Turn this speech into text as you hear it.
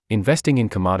Investing in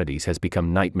commodities has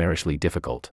become nightmarishly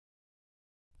difficult.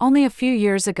 Only a few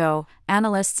years ago,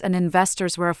 analysts and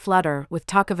investors were aflutter with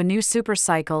talk of a new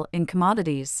supercycle in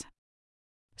commodities.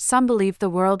 Some believed the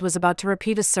world was about to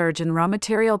repeat a surge in raw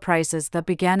material prices that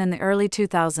began in the early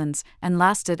 2000s and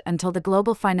lasted until the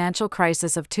global financial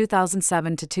crisis of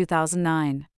 2007 to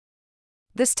 2009.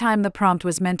 This time the prompt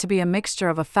was meant to be a mixture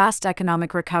of a fast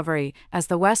economic recovery as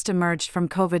the West emerged from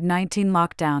COVID-19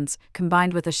 lockdowns,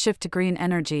 combined with a shift to green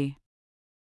energy.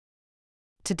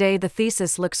 Today the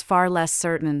thesis looks far less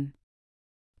certain.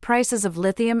 Prices of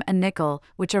lithium and nickel,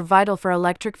 which are vital for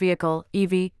electric vehicle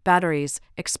 (EV) batteries,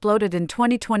 exploded in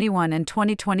 2021 and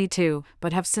 2022,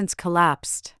 but have since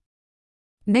collapsed.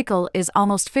 Nickel is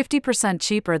almost 50%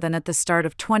 cheaper than at the start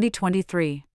of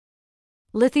 2023.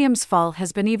 Lithium's fall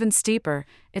has been even steeper,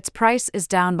 its price is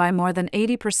down by more than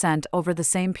 80% over the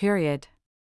same period.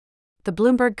 The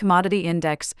Bloomberg Commodity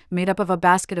Index, made up of a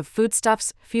basket of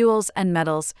foodstuffs, fuels, and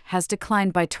metals, has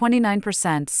declined by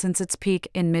 29% since its peak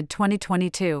in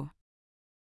mid-2022.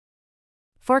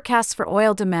 Forecasts for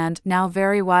oil demand now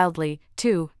vary wildly,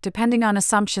 too, depending on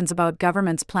assumptions about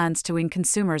governments' plans to wean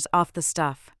consumers off the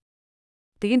stuff.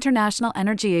 The International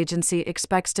Energy Agency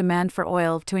expects demand for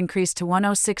oil to increase to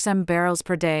 106 m barrels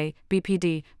per day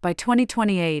 (BPD) by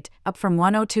 2028, up from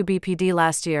 102 BPD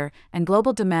last year, and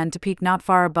global demand to peak not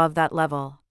far above that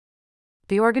level.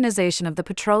 The Organization of the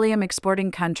Petroleum Exporting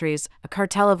Countries, a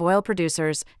cartel of oil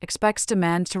producers, expects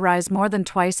demand to rise more than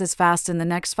twice as fast in the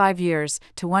next 5 years,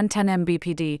 to 110 m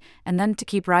BPD, and then to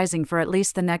keep rising for at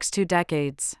least the next 2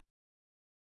 decades.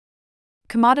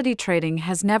 Commodity trading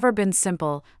has never been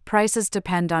simple. Prices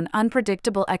depend on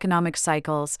unpredictable economic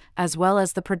cycles, as well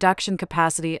as the production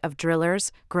capacity of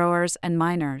drillers, growers, and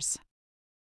miners.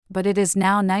 But it is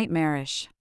now nightmarish.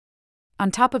 On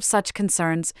top of such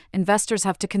concerns, investors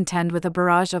have to contend with a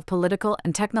barrage of political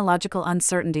and technological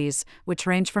uncertainties, which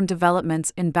range from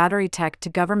developments in battery tech to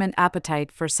government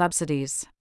appetite for subsidies.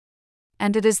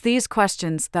 And it is these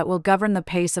questions that will govern the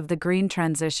pace of the green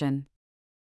transition.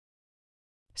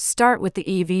 Start with the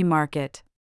EV market.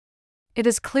 It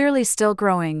is clearly still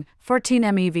growing. 14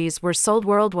 m EVs were sold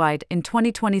worldwide in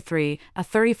 2023, a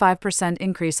 35%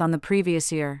 increase on the previous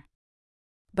year.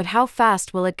 But how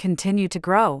fast will it continue to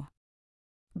grow?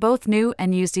 Both new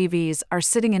and used EVs are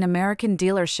sitting in American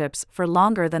dealerships for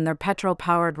longer than their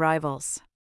petrol-powered rivals.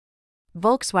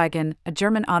 Volkswagen, a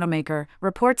German automaker,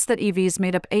 reports that EVs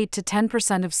made up 8 to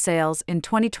 10% of sales in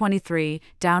 2023,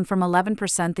 down from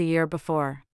 11% the year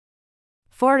before.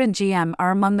 Ford and GM are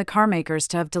among the carmakers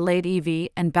to have delayed EV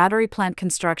and battery plant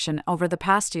construction over the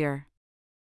past year.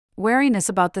 Wariness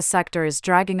about the sector is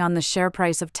dragging on the share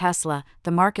price of Tesla,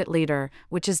 the market leader,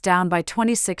 which is down by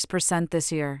 26%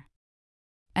 this year.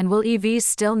 And will EVs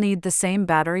still need the same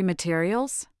battery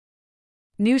materials?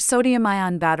 New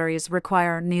sodium-ion batteries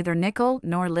require neither nickel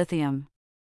nor lithium.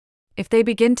 If they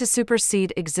begin to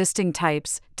supersede existing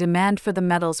types, demand for the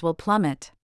metals will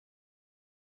plummet.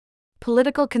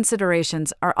 Political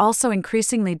considerations are also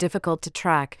increasingly difficult to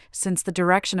track, since the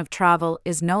direction of travel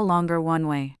is no longer one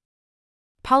way.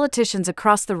 Politicians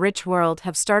across the rich world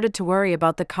have started to worry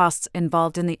about the costs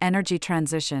involved in the energy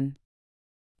transition.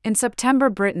 In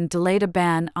September, Britain delayed a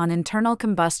ban on internal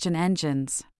combustion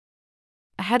engines.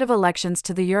 Ahead of elections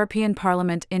to the European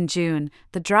Parliament in June,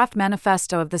 the draft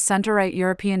manifesto of the centre-right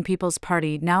European People's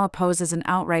Party now opposes an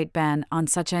outright ban on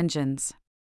such engines.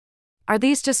 Are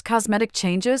these just cosmetic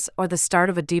changes or the start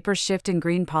of a deeper shift in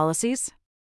green policies?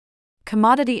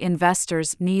 Commodity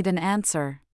investors need an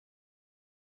answer.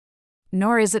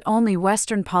 Nor is it only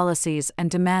Western policies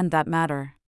and demand that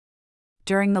matter.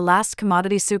 During the last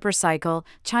commodity supercycle,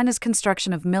 China's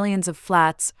construction of millions of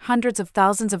flats, hundreds of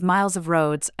thousands of miles of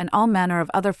roads, and all manner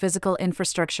of other physical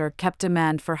infrastructure kept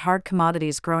demand for hard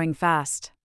commodities growing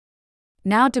fast.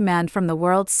 Now demand from the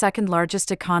world's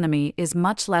second-largest economy is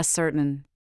much less certain.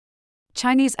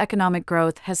 Chinese economic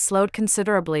growth has slowed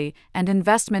considerably, and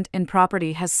investment in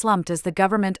property has slumped as the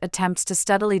government attempts to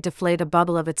steadily deflate a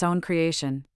bubble of its own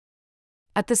creation.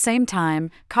 At the same time,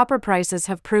 copper prices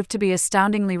have proved to be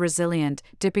astoundingly resilient,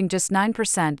 dipping just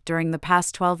 9% during the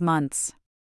past 12 months.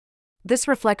 This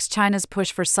reflects China's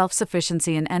push for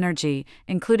self-sufficiency in energy,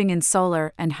 including in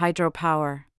solar and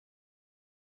hydropower.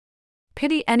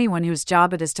 Pity anyone whose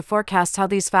job it is to forecast how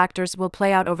these factors will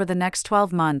play out over the next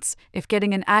 12 months. If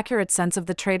getting an accurate sense of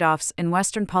the trade-offs in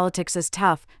Western politics is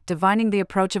tough, divining the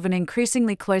approach of an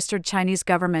increasingly cloistered Chinese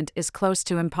government is close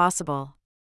to impossible.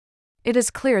 It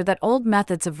is clear that old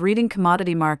methods of reading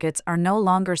commodity markets are no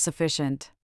longer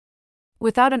sufficient.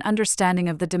 Without an understanding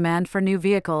of the demand for new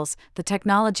vehicles, the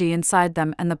technology inside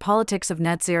them, and the politics of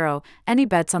net zero, any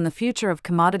bets on the future of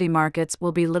commodity markets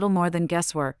will be little more than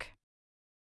guesswork.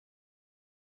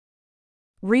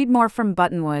 Read more from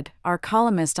Buttonwood, our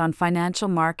columnist on financial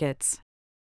markets.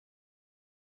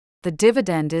 The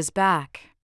dividend is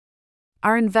back.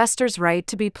 Are investors right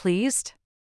to be pleased?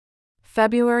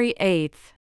 February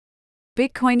 8th.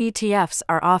 Bitcoin ETFs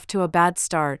are off to a bad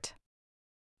start.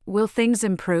 Will things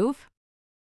improve?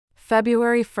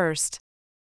 February 1st.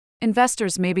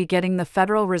 Investors may be getting the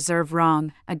Federal Reserve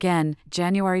wrong, again,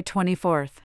 January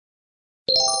 24th.